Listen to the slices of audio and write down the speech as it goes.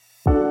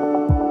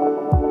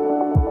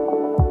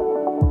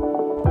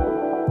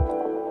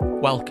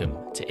Welcome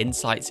to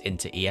Insights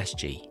into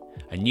ESG,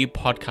 a new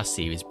podcast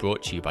series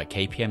brought to you by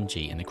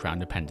KPMG and the Crown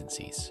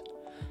Dependencies.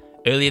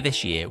 Earlier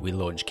this year, we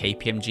launched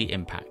KPMG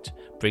Impact,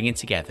 bringing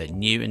together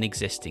new and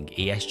existing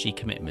ESG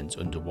commitments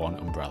under one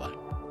umbrella.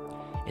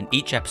 In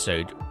each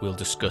episode, we'll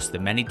discuss the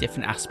many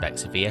different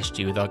aspects of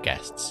ESG with our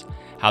guests,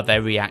 how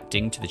they're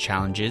reacting to the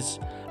challenges,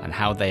 and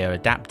how they are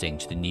adapting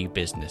to the new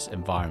business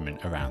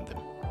environment around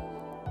them.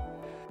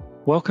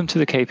 Welcome to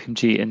the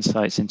KPMG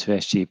Insights into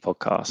ESG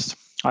podcast.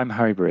 I'm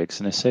Harry Briggs,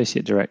 an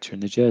Associate Director in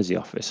the Jersey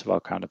office of our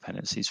Crown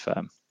Dependencies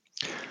firm.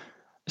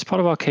 As part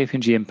of our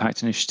KPMG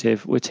Impact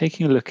initiative, we're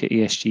taking a look at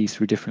ESG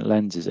through different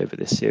lenses over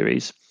this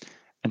series.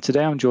 And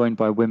today I'm joined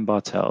by Wim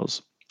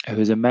Bartels, who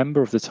is a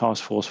member of the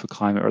Task Force for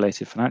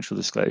Climate-Related Financial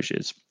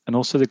Disclosures and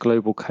also the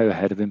Global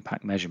Co-Head of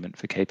Impact Measurement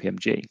for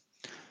KPMG.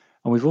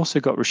 And we've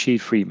also got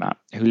Rashid Freemat,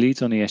 who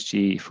leads on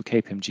ESG for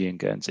KPMG and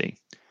Guernsey.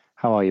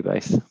 How are you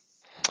both?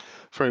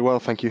 Very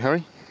well, thank you,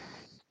 Harry.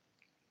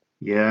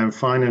 Yeah, I'm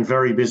fine and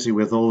very busy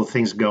with all the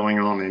things going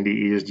on in the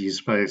ESG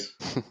space.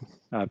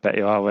 I bet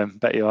you are, Wim.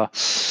 Bet you are.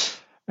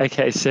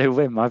 Okay, so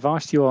Wim, I've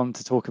asked you on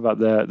to talk about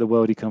the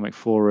World Economic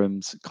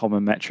Forum's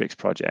Common Metrics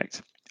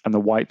project and the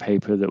white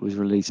paper that was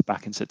released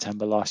back in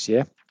September last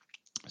year.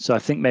 So I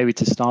think maybe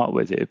to start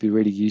with, it would be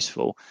really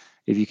useful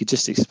if you could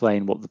just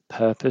explain what the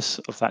purpose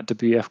of that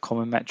WEF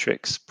Common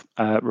Metrics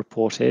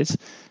report is,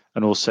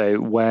 and also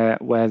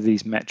where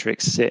these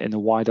metrics sit in the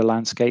wider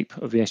landscape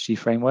of ESG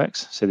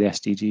frameworks, so the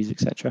SDGs,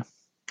 etc.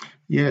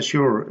 Yeah,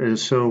 sure.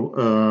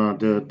 So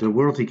the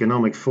World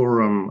Economic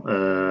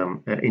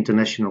Forum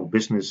International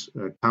Business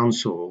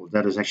Council,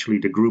 that is actually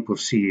the group of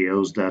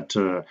CEOs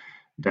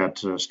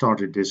that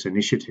started this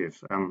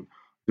initiative. And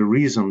the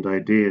reason they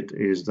did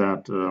is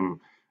that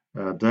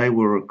they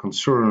were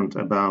concerned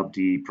about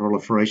the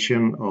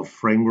proliferation of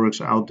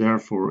frameworks out there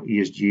for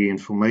ESG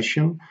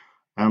information,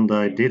 and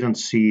they didn't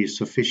see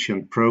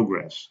sufficient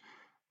progress.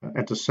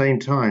 At the same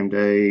time,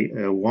 they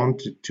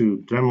wanted to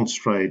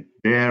demonstrate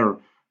their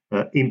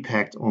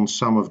impact on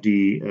some of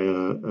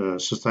the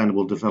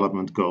sustainable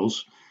development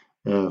goals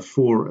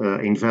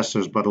for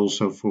investors, but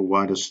also for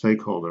wider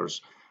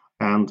stakeholders.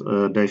 And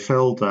they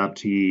felt that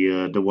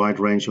the wide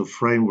range of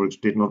frameworks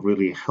did not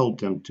really help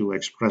them to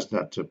express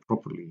that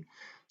properly.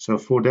 So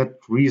for that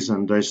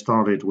reason, they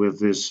started with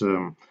this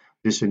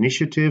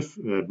initiative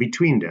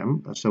between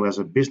them, so as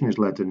a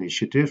business-led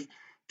initiative,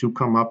 to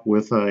come up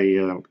with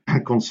a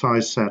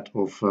concise set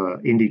of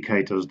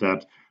indicators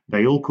that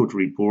they all could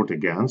report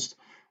against,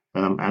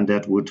 and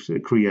that would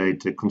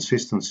create a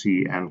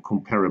consistency and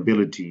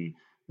comparability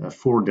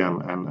for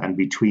them and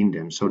between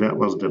them. So that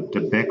was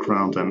the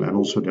background and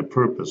also the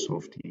purpose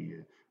of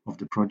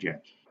the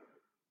project.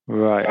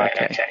 Right.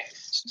 Okay.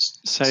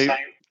 So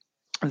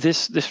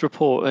this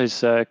report has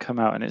come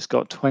out and it's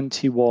got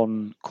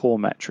 21 core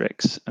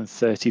metrics and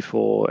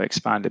 34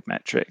 expanded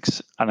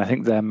metrics. And I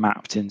think they're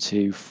mapped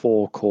into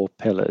 4 core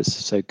pillars,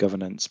 so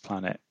governance,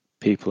 planet,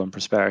 people, and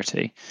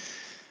prosperity.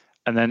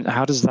 And then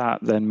how does that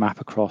then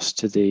map across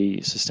to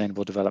the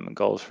Sustainable Development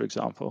Goals, for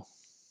example?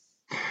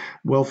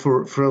 Well,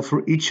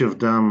 for each of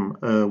them,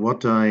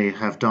 what I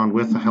have done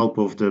with the help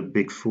of the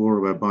Big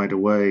Four, by the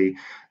way,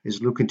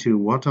 is look into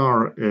what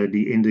are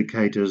the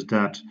indicators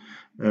that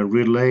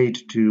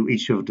relate to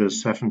each of the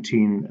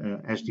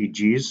 17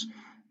 SDGs,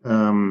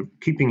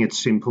 keeping it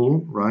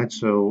simple, right?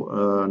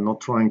 So not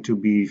trying to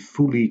be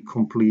fully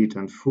complete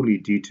and fully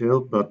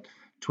detailed, but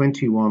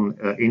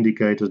 21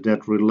 indicators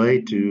that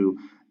relate to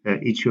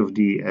each of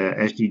the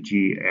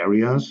SDG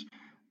areas,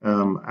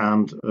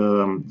 and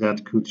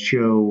that could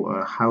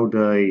show how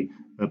they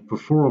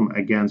perform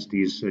against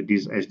these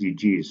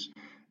SDGs.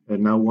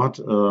 Now, what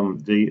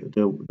the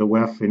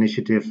WEF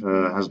initiative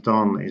has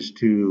done is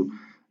to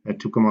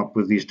come up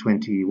with these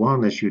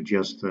 21, as you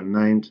just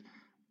named,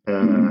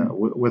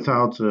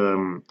 without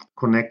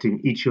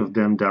connecting each of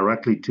them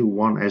directly to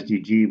one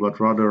SDG, but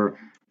rather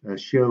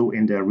show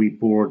in their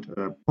report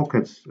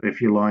pockets,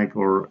 if you like,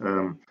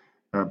 or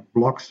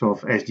blocks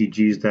of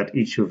SDGs that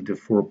each of the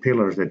 4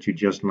 pillars that you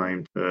just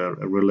named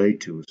relate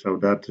to. So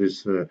that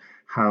is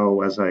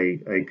how, as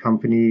a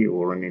company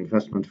or an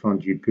investment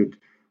fund, you could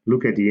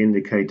look at the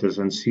indicators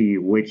and see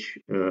which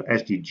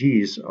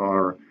SDGs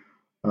are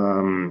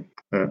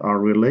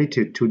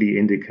related to the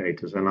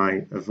indicators. And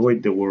I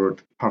avoid the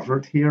word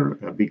covered here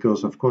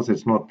because, of course,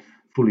 it's not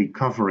fully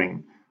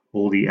covering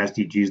all the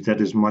SDGs.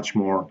 That is much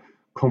more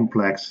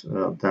complex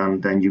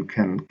than you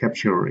can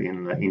capture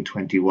in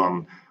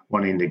 21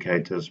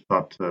 indicators.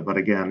 But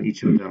again,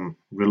 each of them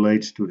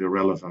relates to the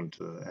relevant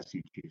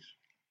SDGs.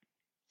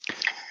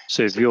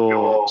 So if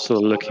you're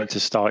sort of looking to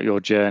start your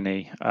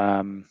journey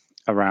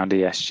around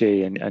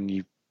ESG and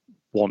you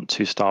want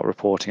to start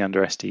reporting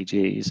under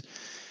SDGs,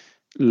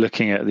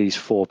 looking at these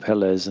 4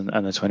 pillars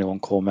and the 21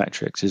 core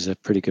metrics is a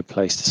pretty good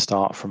place to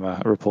start from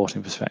a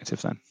reporting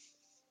perspective then.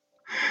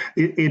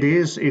 It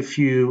is if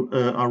you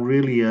are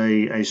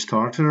really a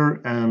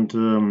starter and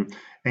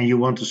you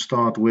want to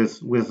start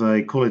with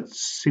a, call it,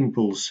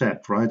 simple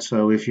set, right?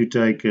 So if you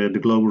take the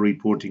Global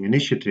Reporting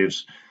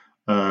Initiatives,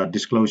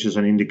 disclosures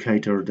and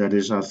indicator that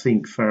is, I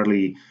think,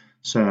 fairly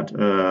said,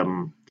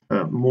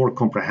 more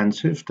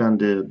comprehensive than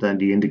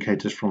the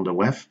indicators from the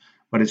WEF,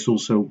 but it's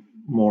also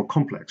more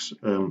complex.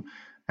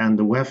 And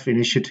the WEF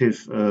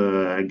initiative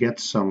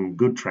gets some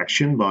good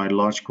traction by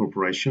large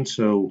corporations.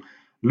 So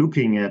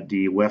looking at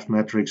the WEF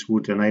metrics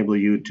would enable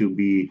you to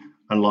be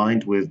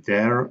aligned with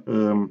their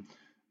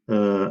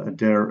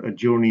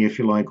journey, if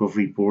you like, of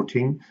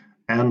reporting,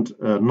 and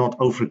not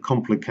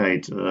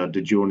overcomplicate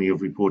the journey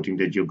of reporting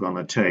that you're going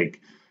to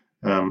take.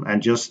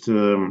 And just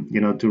to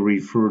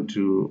refer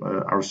to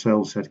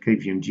ourselves at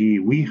KPMG,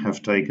 we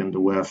have taken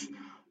the WEF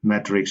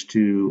metrics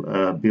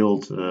to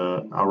build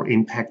our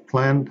impact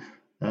plan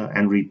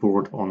and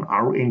report on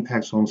our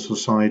impacts on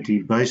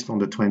society based on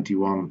the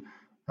 21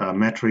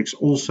 metrics,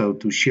 also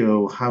to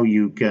show how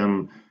you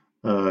can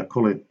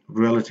call it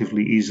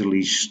relatively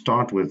easily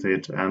start with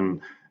it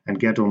and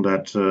get on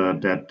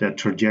that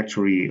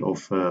trajectory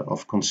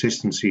of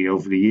consistency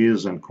over the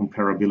years and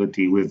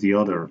comparability with the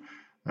other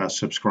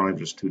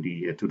subscribers to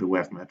the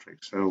WEF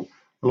metrics. So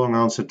a long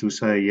answer to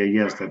say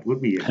yes, that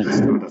would be a good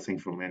start, I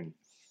think, for many.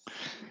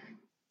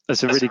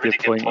 That's a really good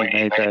point you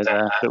made there,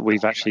 that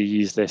we've actually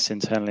used this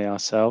internally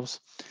ourselves.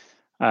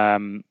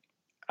 And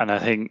I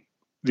think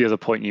the other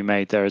point you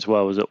made there as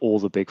well was that all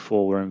the Big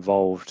Four were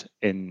involved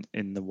in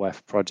the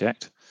WEF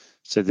project.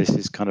 So this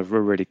is kind of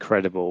a really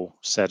credible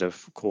set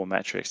of core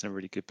metrics and a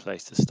really good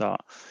place to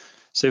start.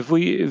 So if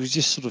we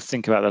just sort of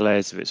think about the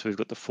layers of it, so we've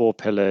got the 4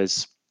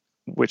 pillars,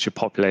 which are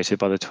populated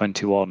by the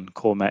 21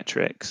 core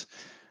metrics.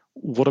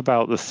 What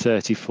about the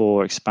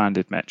 34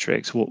 expanded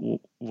metrics?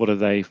 What are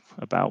they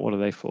about? What are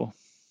they for?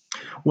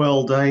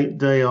 Well,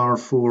 they are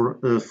for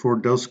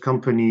those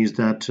companies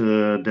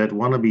that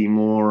want to be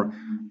more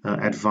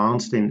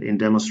advanced in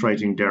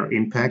demonstrating their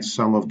impact.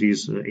 Some of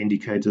these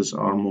indicators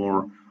are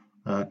more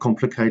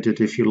complicated,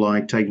 if you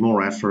like, take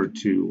more effort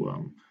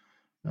to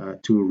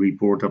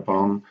report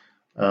upon.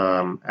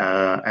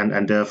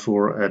 And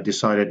therefore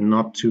decided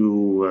not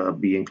to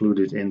be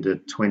included in the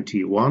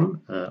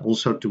 21.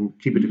 Also to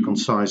keep it a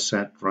concise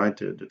set, right?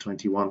 The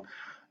 21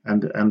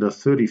 and the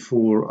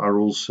 34 are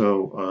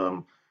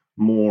also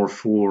more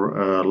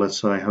for let's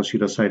say, how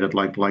should I say that,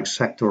 like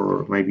sector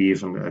or maybe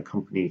even a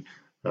company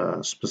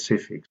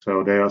specific.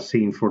 So they are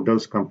seen for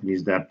those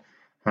companies that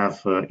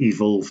have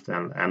evolved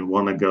and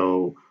want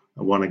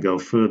to go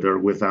further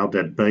without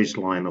that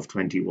baseline of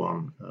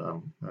 21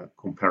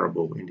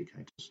 comparable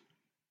indicators.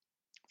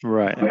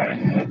 Right.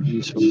 Okay.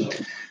 Useful.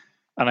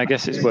 And I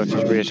guess it's worth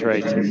just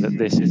reiterating that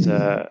this is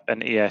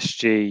an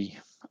ESG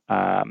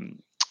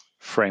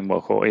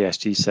framework or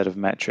ESG set of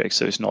metrics.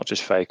 So it's not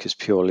just focused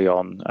purely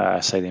on,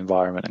 say, the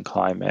environment and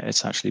climate.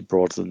 It's actually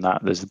broader than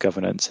that. There's the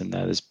governance in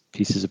there. There's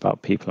pieces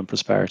about people and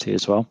prosperity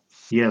as well.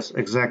 Yes,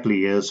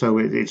 exactly. So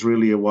it's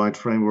really a wide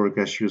framework,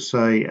 as you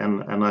say.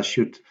 And I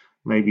should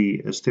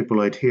maybe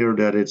stipulate here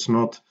that it's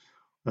not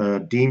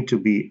deemed to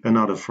be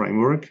another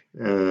framework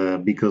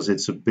because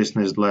it's a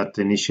business-led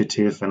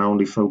initiative and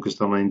only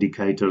focused on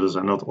indicators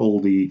and not all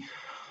the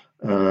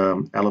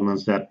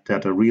elements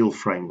that a real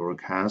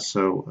framework has.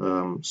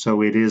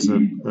 So it is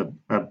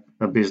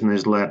a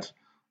business-led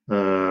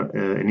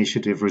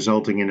initiative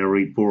resulting in a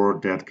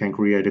report that can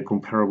create a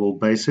comparable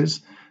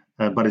basis.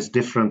 But it's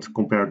different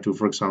compared to,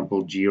 for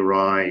example,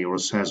 GRI or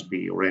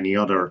SASB or any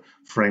other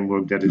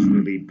framework that is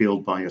really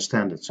built by a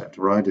standard set,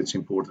 right? It's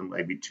important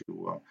maybe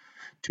to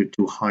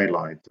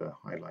highlight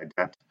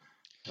that.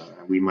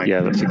 We might. Yeah,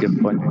 that's a good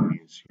point.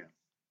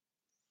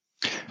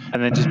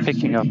 And then just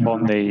picking up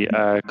on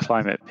the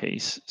climate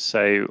piece.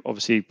 So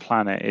obviously,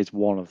 planet is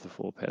one of the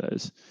 4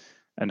 pillars.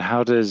 And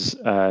how does,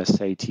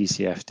 say,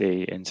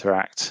 TCFD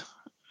interact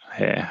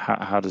here?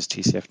 How does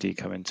TCFD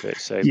come into it?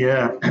 So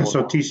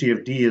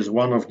TCFD is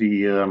one of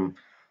the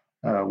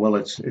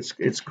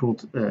it's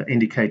called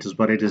indicators,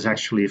 but it is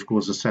actually, of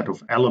course, a set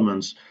of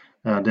elements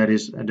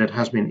that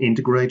has been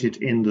integrated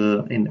in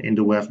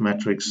the WEF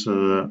metrics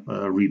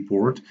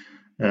report,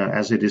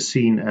 as it is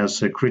seen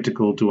as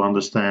critical to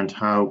understand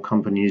how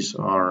companies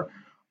are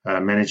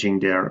managing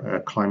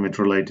their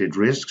climate-related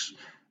risks.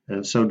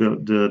 So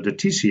the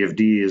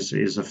TCFD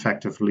is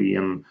effectively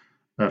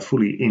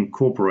fully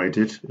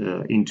incorporated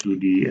into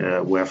the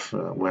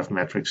WEF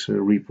metrics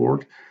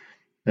report.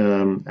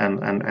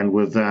 And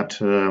with that,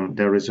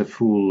 there is a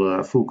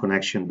full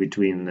connection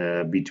between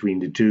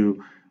the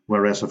two.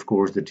 Whereas, of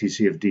course, the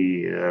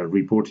TCFD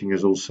reporting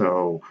is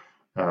also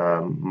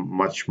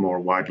much more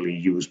widely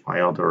used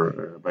by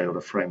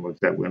other frameworks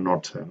that we're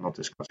not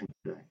discussing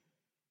today.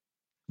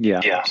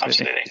 Yeah,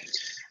 absolutely.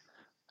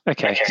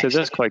 Okay, so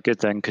that's quite good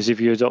then, because if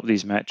you adopt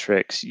these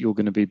metrics, you're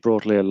going to be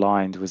broadly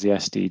aligned with the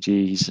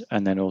SDGs,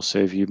 and then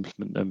also if you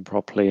implement them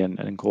properly and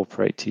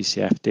incorporate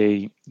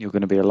TCFD, you're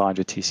going to be aligned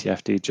with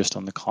TCFD just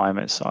on the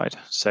climate side.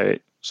 So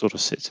it sort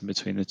of sits in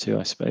between the two,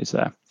 I suppose,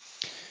 there.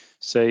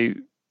 So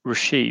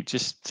Rashid,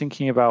 just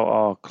thinking about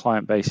our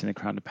client base in the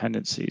Crown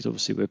dependencies,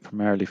 obviously we're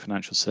primarily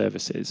financial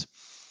services.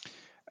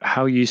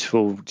 How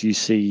useful do you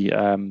see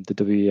the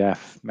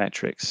WEF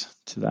metrics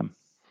to them?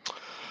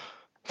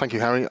 Thank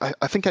you, Harry.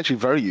 I think actually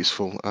very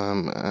useful,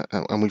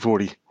 and we've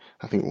already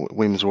I think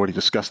Wim's already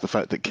discussed the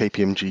fact that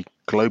KPMG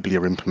globally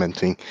are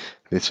implementing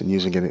this and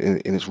using it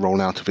in its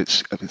rollout of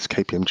its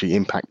KPMG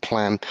impact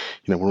plan.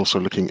 We're also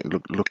looking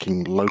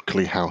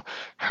locally how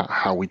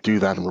we do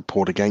that and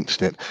report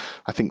against it.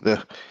 I think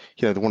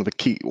one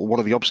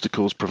of the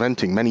obstacles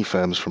preventing many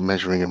firms from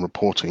measuring and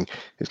reporting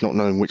is not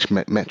knowing which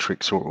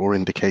metrics or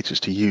indicators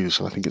to use.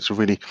 And I think it's a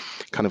really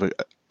kind of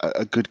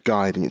a good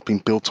guide, and it's been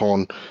built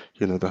on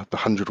the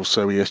 100 or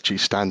so ESG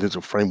standards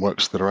or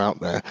frameworks that are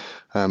out there,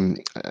 and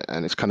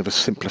it's kind of a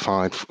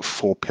simplified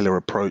 4-pillar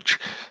approach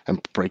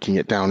and breaking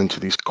it down into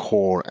these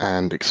core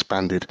and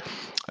expanded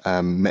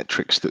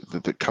metrics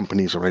that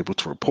companies are able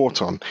to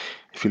report on.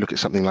 If you look at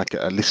something like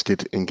a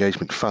listed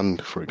engagement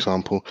fund, for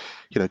example,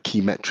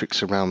 key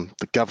metrics around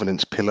the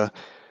governance pillar,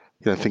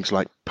 things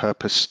like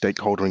purpose,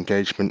 stakeholder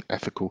engagement,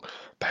 ethical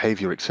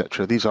behavior,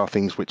 etc. These are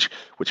things which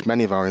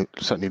many of our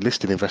certainly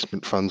listed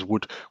investment funds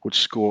would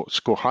score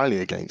highly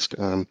against.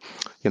 And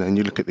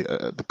you look at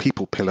the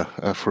people pillar,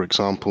 for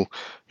example.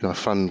 A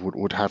fund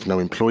would have no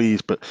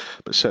employees, but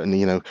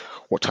certainly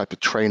what type of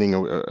training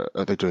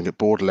are they doing at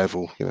board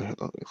level?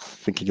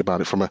 Thinking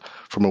about it from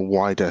a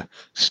wider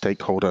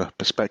stakeholder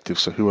perspective.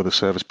 So who are the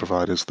service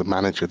providers, the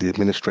manager, the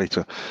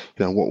administrator?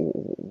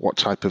 What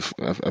type of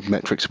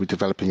metrics are we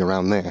developing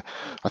around there?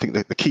 I think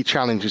the key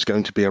challenge is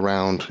going to be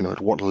around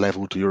at what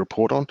level do you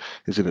report on?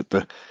 Is it at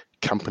the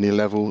company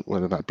level,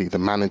 whether that be the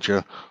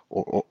manager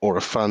or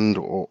a fund,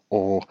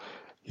 or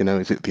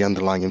is it the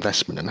underlying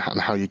investment and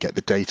how you get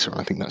the data? And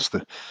I think that's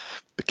the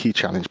key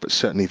challenge. But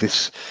certainly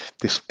these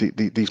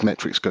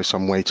metrics go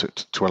some way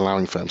to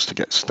allowing firms to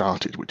get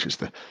started, which is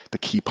the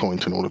key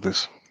point in all of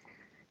this.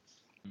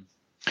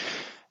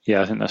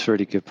 Yeah, I think that's a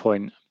really good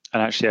point.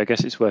 And actually, I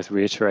guess it's worth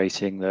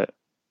reiterating that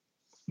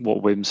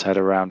what Wim said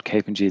around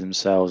KPMG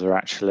themselves are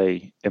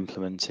actually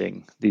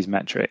implementing these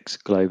metrics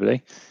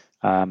globally.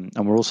 And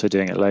we're also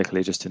doing it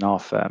locally just in our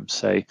firm.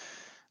 So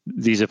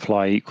these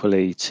apply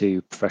equally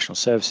to professional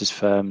services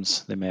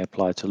firms. They may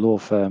apply to law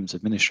firms,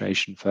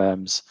 administration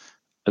firms,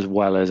 as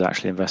well as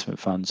actually investment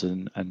funds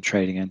and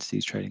trading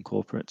entities, trading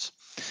corporates.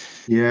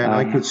 Yeah, and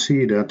I could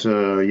see that,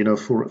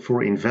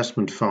 for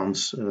investment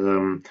funds,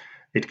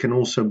 it can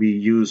also be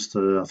used.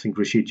 I think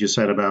Rashid just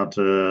said about,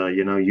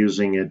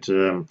 using it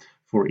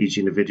for each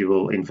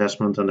individual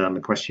investment, and then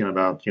the question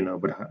about,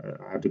 but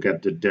how to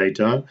get the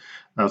data.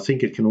 I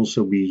think it can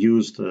also be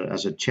used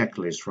as a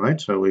checklist, right?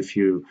 So if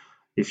you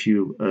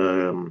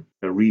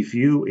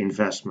review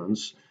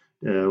investments,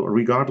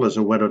 regardless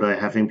of whether they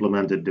have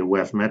implemented the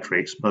WEF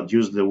metrics, but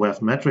use the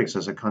WEF metrics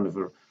as a kind of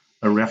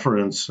a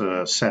reference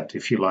set,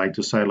 if you like,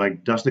 to say,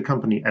 like, does the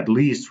company at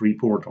least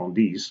report on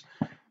these?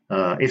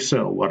 If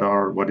so,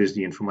 what is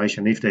the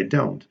information? If they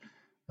don't,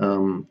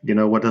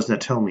 what does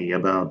that tell me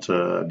about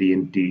the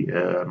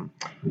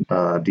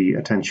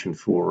attention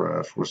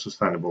for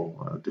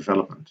sustainable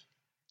development?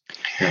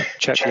 Yeah.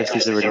 Checklist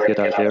is a really good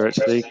idea,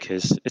 actually,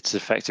 because it's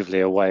effectively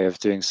a way of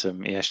doing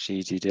some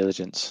ESG due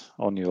diligence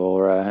on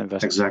your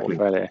investment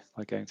portfolio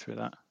by going through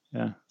that.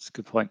 Yeah, that's a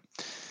good point.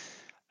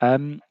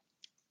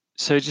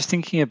 So just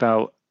thinking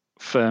about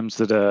firms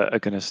that are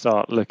going to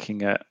start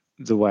looking at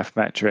the WEF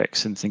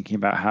metrics and thinking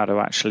about how to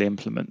actually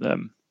implement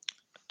them,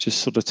 just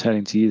sort of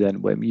turning to you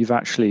then, Wim, you've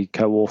actually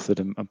co-authored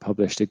and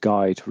published a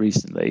guide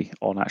recently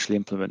on actually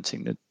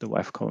implementing the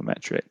WEF common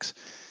metrics.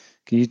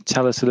 Can you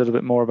tell us a little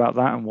bit more about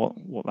that and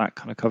what that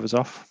kind of covers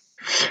off?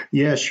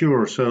 Yeah,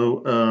 sure.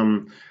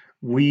 So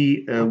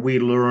we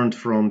learned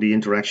from the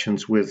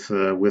interactions with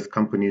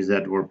companies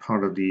that were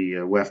part of the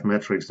WEF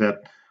metrics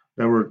that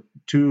there were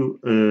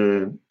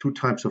two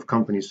types of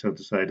companies, so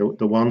to say.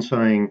 The one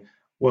saying,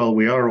 well,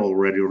 we are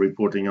already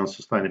reporting on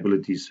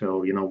sustainability,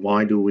 so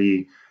why do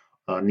we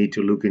need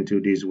to look into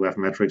these WEF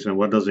metrics, and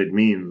what does it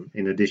mean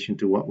in addition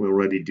to what we're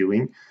already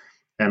doing?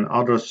 And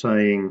others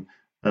saying,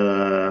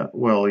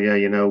 well,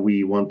 yeah,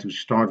 we want to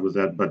start with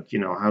that, but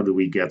how do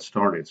we get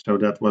started? So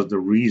that was the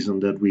reason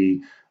that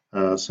we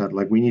said,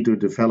 like, we need to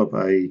develop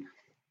a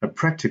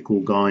practical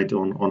guide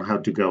on how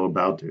to go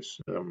about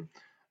this,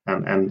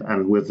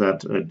 and with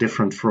that,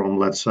 different from,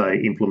 let's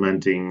say,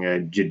 implementing a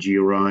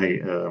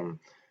GRI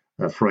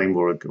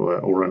framework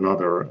or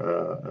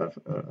another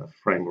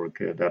framework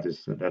that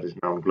is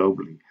known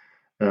globally.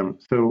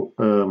 So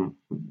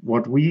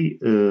what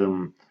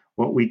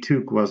we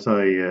took was a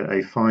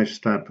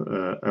 5-step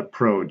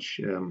approach,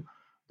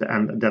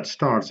 and that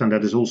starts, and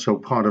that is also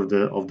part of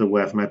the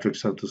WEF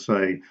metrics, so to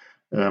say.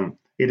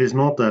 It is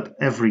not that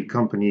every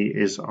company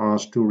is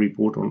asked to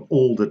report on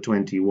all the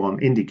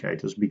 21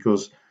 indicators,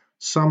 because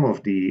some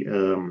of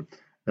the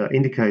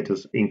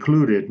indicators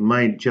included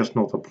may just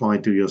not apply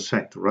to your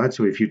sector, right?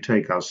 So if you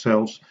take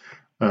ourselves,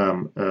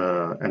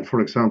 and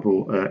for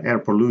example, air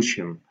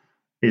pollution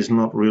is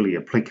not really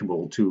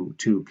applicable to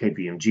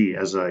KPMG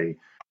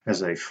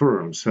as a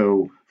firm.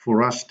 So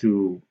for us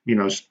to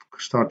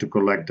start to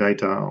collect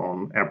data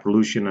on air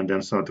pollution and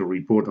then start to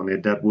report on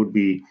it, that would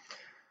be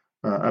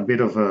a bit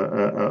of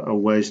a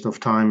waste of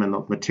time and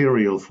not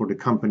material for the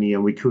company,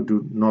 and we could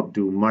not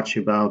do much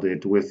about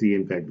it with the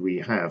impact we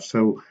have.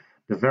 So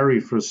the very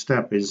first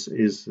step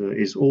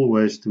is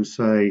always to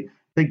say,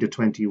 take the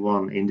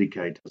 21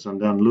 indicators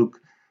and then look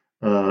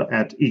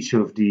at each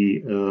of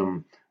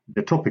the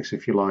topics,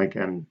 if you like,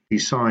 and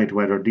decide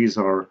whether these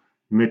are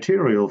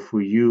material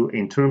for you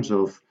in terms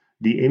of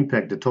the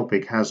impact the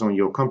topic has on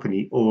your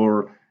company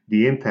or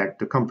the impact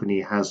the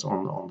company has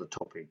on the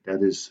topic.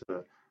 That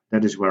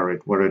is where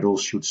it all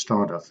should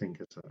start, I think,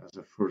 as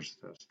a first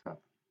step.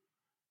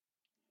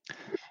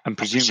 And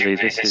presumably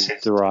this is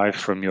derived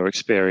from your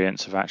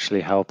experience of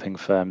actually helping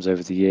firms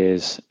over the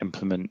years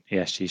implement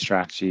ESG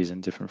strategies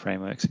and different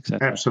frameworks,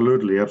 etc.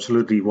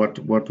 Absolutely.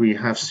 What we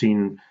have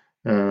seen,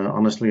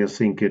 honestly, I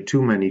think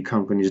too many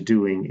companies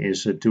doing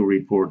is to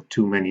report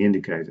too many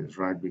indicators,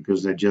 right?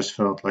 Because they just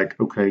felt like,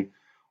 okay,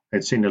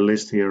 it's in the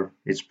list here,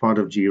 it's part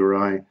of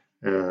GRI,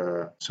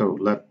 so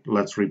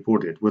let's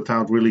report it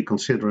without really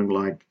considering,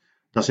 like,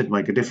 does it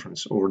make a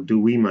difference or do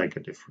we make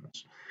a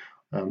difference?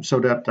 So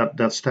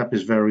that step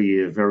is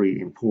very very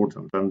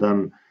important. And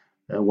then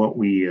what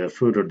we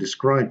further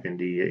describe in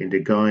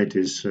the guide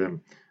is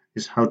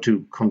how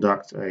to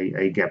conduct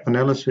a gap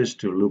analysis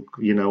to look,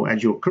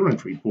 at your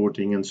current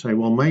reporting and say,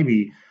 well,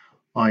 maybe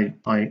I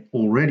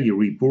already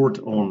report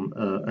on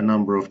a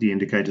number of the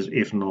indicators,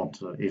 if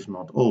not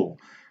all.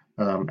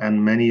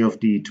 And many of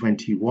the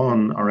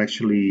 21 are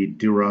actually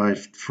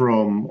derived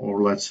from,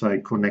 or let's say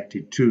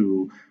connected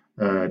to,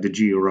 the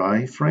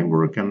GRI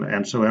framework.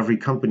 And so every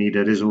company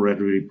that is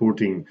already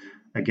reporting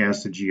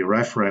against the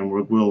GRI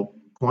framework will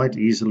quite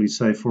easily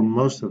say for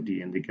most of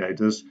the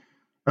indicators,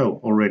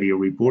 already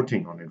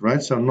reporting on it,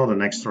 right? So not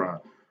an extra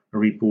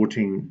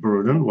reporting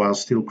burden while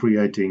still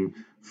creating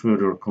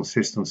further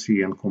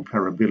consistency and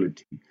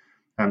comparability.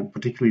 And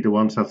particularly the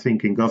ones I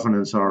think in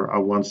governance are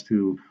ones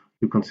to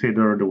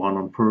consider, the one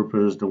on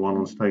purpose, the one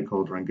on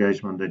stakeholder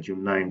engagement that you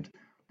named,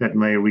 that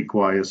may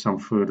require some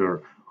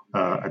further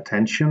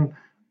attention.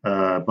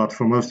 But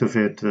for most of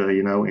it,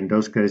 in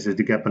those cases,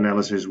 the gap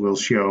analysis will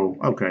show,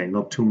 okay,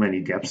 not too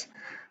many gaps.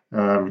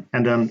 And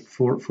then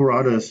for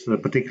others,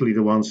 particularly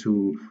the ones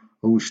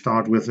who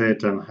start with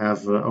it and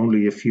have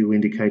only a few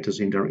indicators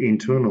in their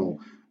internal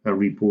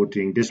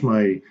reporting, this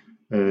may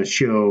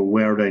show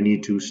where they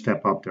need to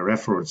step up their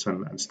efforts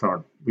and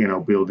start,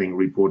 building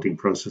reporting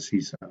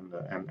processes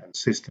and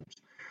systems.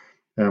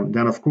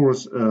 Then, of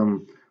course,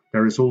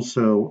 there is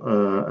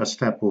also a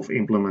step of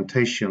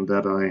implementation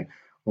that I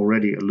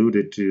already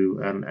alluded to,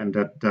 and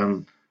that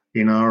then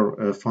in our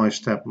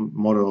 5-step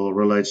model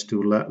relates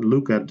to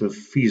look at the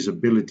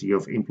feasibility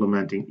of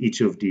implementing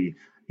each of the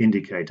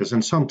indicators.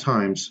 And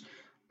sometimes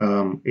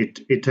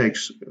it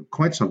takes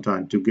quite some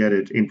time to get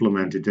it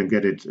implemented and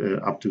get it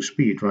up to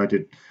speed, right?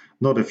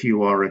 Not if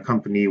you are a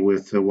company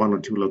with 1 or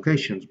 2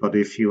 locations, but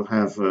if you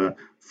have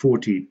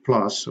 40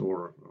 plus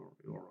or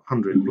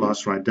 100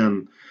 plus, right,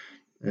 then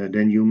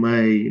you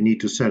may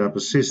need to set up a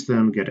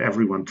system, get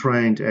everyone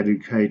trained,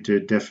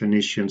 educated,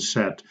 definitions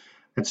set,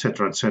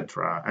 etc.,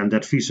 etc. And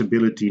that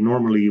feasibility,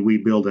 normally we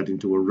build that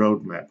into a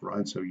roadmap,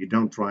 right? So you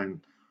don't try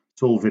and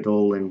solve it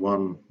all in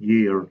 1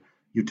 year.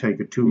 You take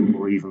a 2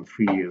 or even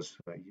 3 years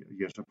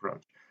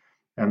approach.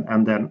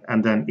 And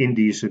then in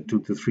these 2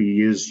 to 3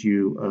 years,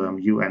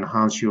 you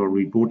enhance your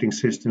reporting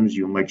systems.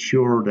 You make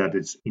sure that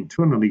it's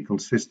internally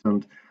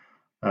consistent,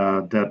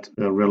 that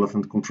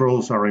relevant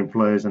controls are in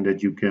place, and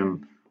that you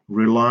can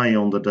rely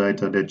on the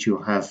data that you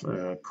have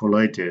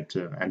collated.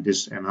 And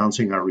this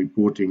enhancing our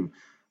reporting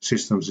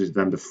systems is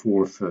then the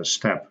 4th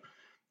step,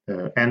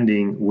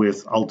 ending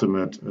with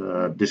ultimate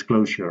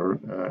disclosure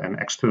and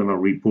external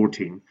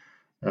reporting,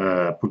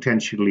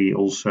 potentially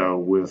also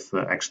with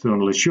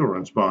external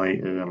assurance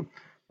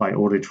by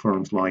audit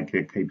firms like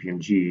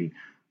KPMG,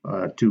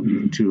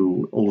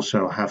 to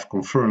also have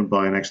confirmed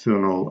by an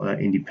external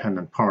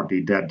independent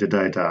party that the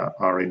data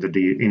are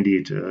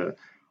indeed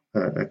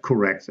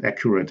correct,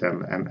 accurate,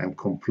 and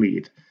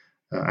complete.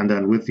 And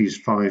then with these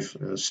 5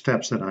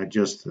 steps that I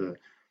just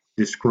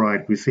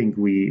described, we think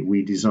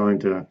we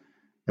designed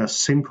a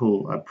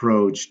simple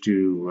approach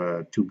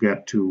to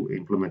get to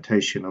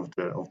implementation of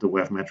the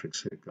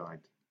Webmetrics guide.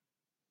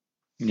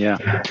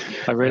 Yeah,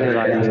 I really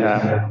like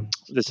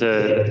there's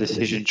a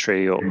decision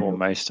tree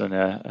almost on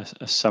a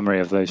summary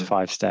of those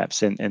 5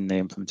 steps in the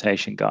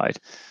implementation guide.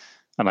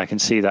 And I can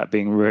see that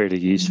being really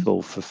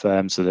useful for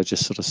firms that are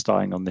just sort of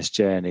starting on this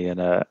journey and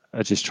are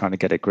just trying to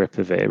get a grip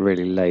of it. It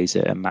really lays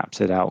it and maps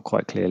it out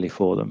quite clearly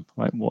for them,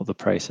 like what the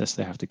process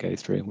they have to go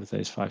through with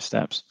those 5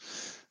 steps.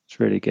 It's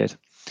really good.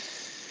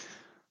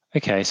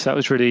 Okay, so that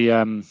was really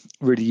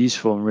really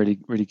useful and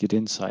really good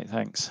insight.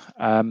 Thanks.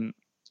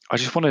 I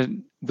just want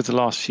to, with the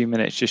last few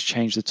minutes, just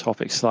change the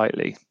topic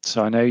slightly.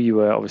 So I know you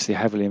were obviously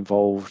heavily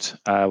involved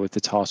with the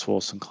task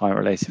force on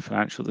climate-related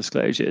financial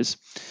disclosures.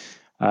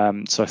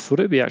 So I thought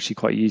it'd be actually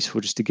quite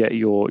useful just to get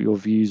your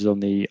views on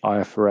the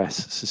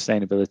IFRS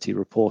Sustainability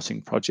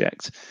Reporting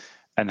Project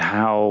and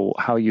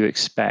how you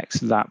expect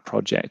that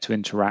project to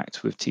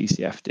interact with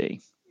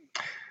TCFD.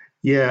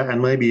 Yeah,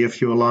 and maybe if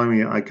you allow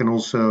me, I can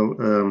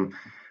also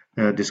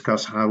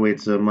discuss how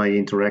it may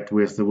interact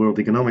with the World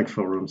Economic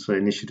Forum's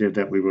initiative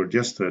that we were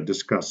just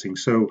discussing.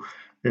 So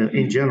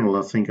in general,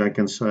 I think I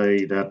can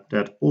say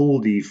that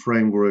all the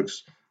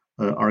frameworks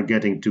are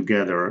getting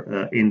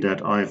together in that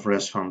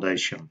IFRS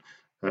Foundation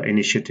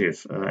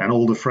initiative. And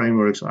all the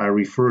frameworks I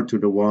refer to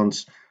the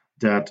ones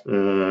that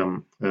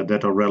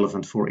are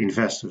relevant for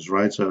investors,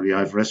 right? So the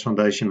IFRS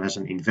Foundation has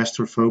an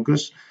investor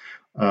focus,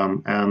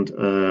 and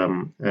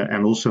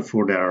also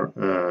for their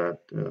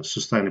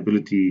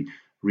sustainability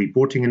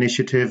reporting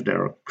initiative.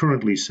 They're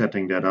currently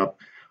setting that up.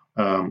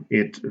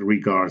 It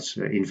regards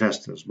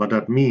investors, but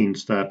that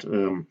means that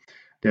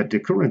the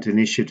current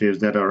initiatives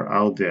that are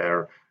out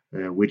there,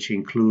 which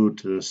include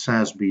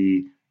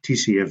SASB,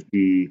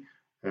 TCFD,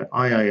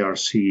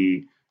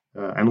 IIRC,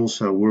 and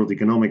also World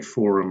Economic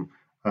Forum,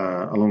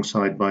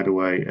 alongside, by the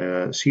way,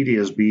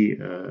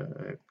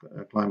 CDSB,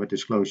 Climate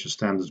Disclosure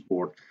Standards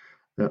Board.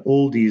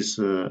 All these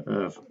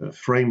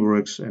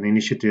frameworks and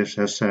initiatives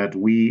have said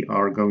we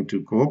are going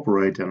to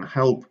cooperate and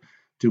help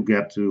to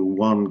get to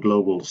one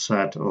global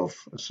set of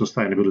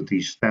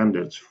sustainability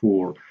standards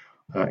for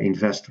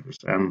investors.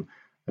 And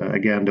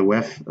again, the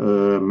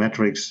WEF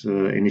metrics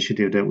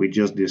initiative that we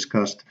just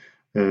discussed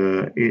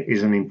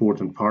is an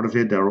important part of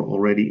it. They're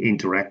already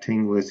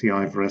interacting with the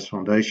IFRS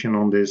Foundation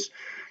on this.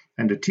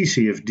 And the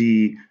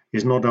TCFD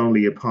is not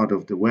only a part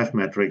of the WEF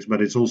metrics,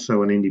 but it's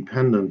also an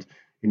independent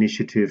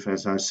initiative.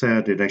 As I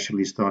said, it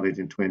actually started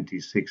in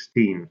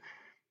 2016.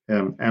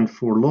 And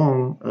for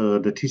long,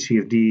 the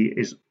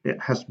TCFD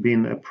has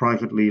been a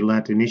privately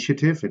led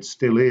initiative. It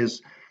still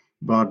is,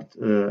 but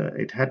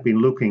it had been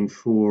looking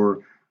for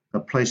a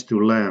place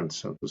to land,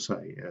 so to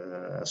say,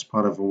 as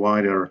part of a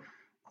wider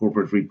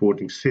corporate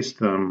reporting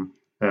system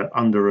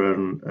under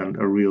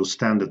a real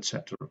standard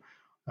setter.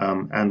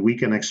 And we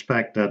can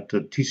expect that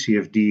the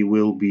TCFD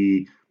will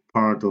be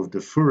part of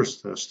the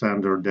first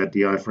standard that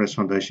the IFRS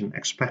Foundation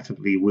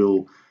expectedly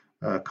will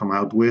come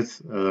out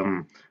with.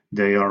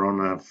 They are on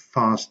a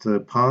fast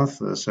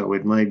path, so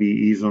it may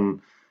be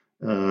even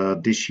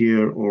this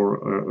year or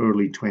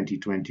early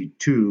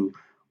 2022,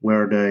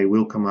 where they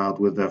will come out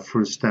with their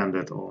first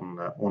standard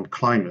on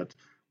climate,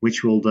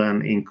 which will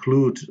then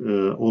include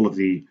all of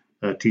the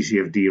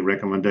TCFD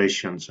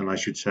recommendations, and I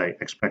should say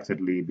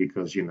expectedly,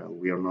 because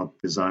we are not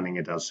designing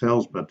it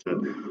ourselves, but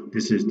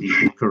this is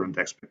the current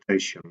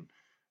expectation.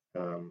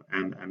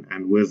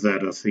 And with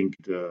that, I think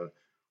the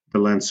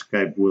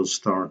landscape will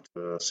start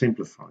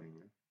simplifying.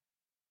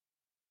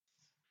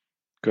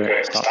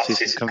 Great, start to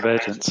see some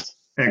convergence.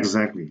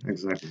 Exactly.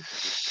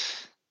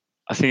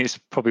 I think it's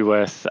probably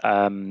worth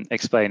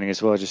explaining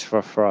as well, just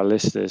for our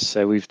listeners.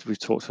 So we've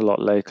talked a lot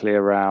locally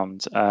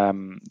around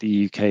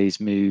the UK's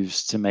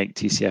moves to make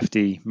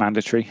TCFD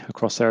mandatory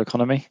across their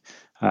economy.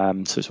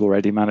 So it's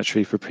already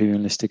mandatory for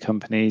premium listed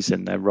companies,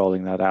 and they're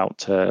rolling that out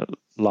to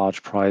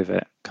large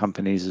private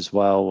companies as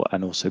well,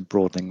 and also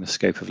broadening the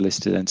scope of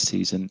listed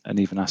entities and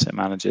even asset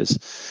managers.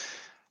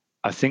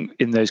 I think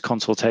in those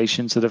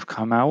consultations that have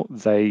come out,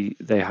 they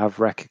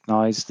have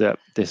recognised that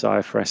this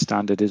IFRS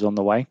standard is on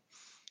the way.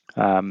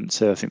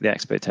 So I think the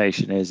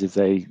expectation is if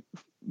they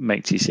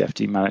make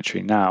TCFD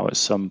mandatory now, at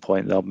some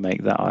point they'll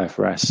make that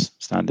IFRS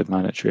standard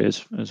mandatory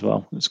as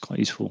well. It's quite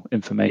useful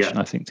information,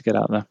 I think, to get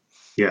out there.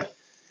 Yeah.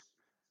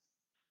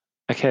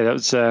 Okay, that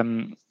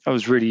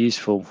was really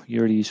useful.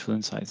 Really useful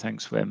insight.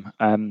 Thanks, Wim.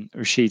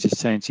 Rashid, just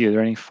saying to you, are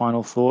there any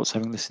final thoughts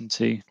having listened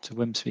to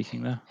Wim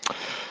speaking there?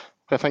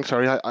 Yeah, thanks,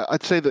 Harry.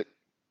 I'd say that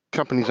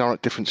companies are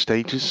at different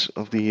stages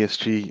of the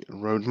ESG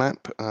roadmap.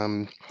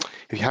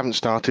 If you haven't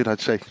started, I'd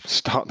say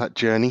start that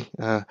journey.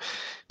 The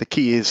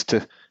key is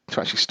to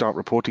actually start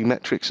reporting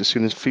metrics as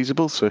soon as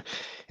feasible. So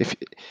if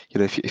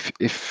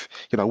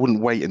I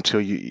wouldn't wait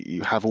until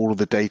you have all of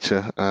the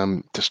data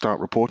to start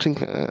reporting.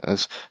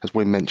 As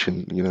Wim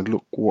mentioned,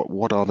 look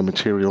what are the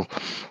material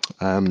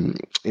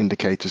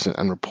indicators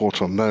and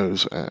report on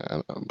those.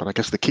 But I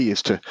guess the key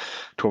is to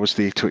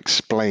obviously to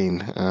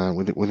explain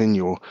within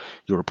your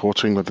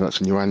reporting, whether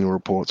that's in your annual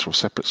reports or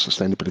separate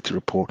sustainability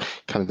report,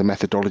 kind of the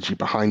methodology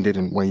behind it,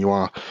 and where you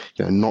are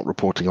not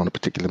reporting on a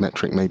particular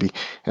metric, maybe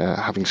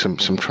having some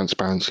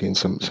transparency and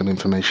some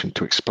information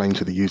to explain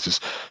to the users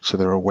so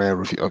they're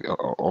aware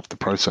of the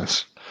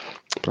process.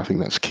 But I think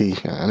that's key.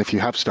 And if you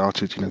have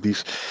started,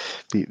 these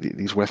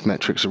WEF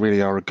metrics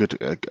really are a good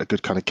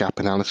kind of gap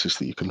analysis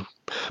that you can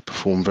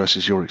perform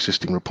versus your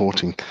existing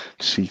reporting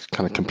to see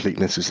kind of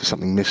completeness. Is there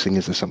something missing?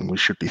 Is there something we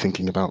should be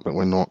thinking about that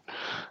we're not?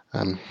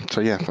 So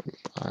yeah,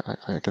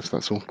 I guess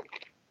that's all.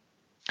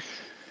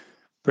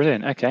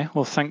 Brilliant. Okay.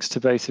 Well, thanks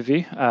to both of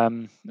you.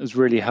 It was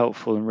really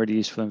helpful and really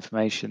useful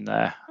information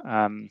there.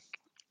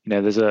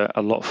 There's a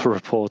lot for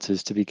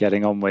reporters to be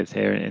getting on with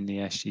here in the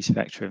ESG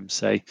spectrum.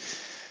 So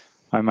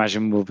I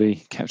imagine we'll be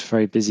kept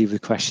very busy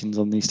with questions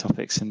on these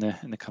topics in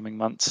the coming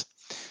months.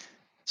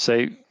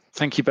 So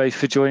thank you both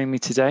for joining me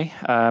today.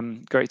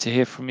 Great to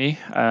hear from you.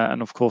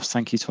 And of course,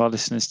 thank you to our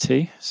listeners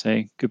too.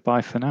 So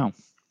goodbye for now.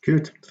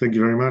 Good. Thank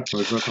you very much.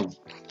 Most welcome.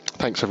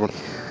 Thanks, everyone.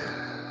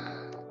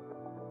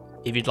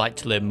 If you'd like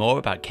to learn more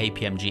about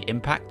KPMG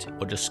Impact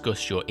or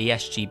discuss your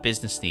ESG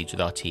business needs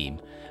with our team,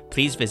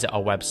 please visit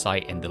our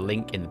website in the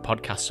link in the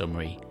podcast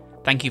summary.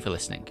 Thank you for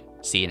listening.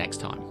 See you next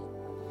time.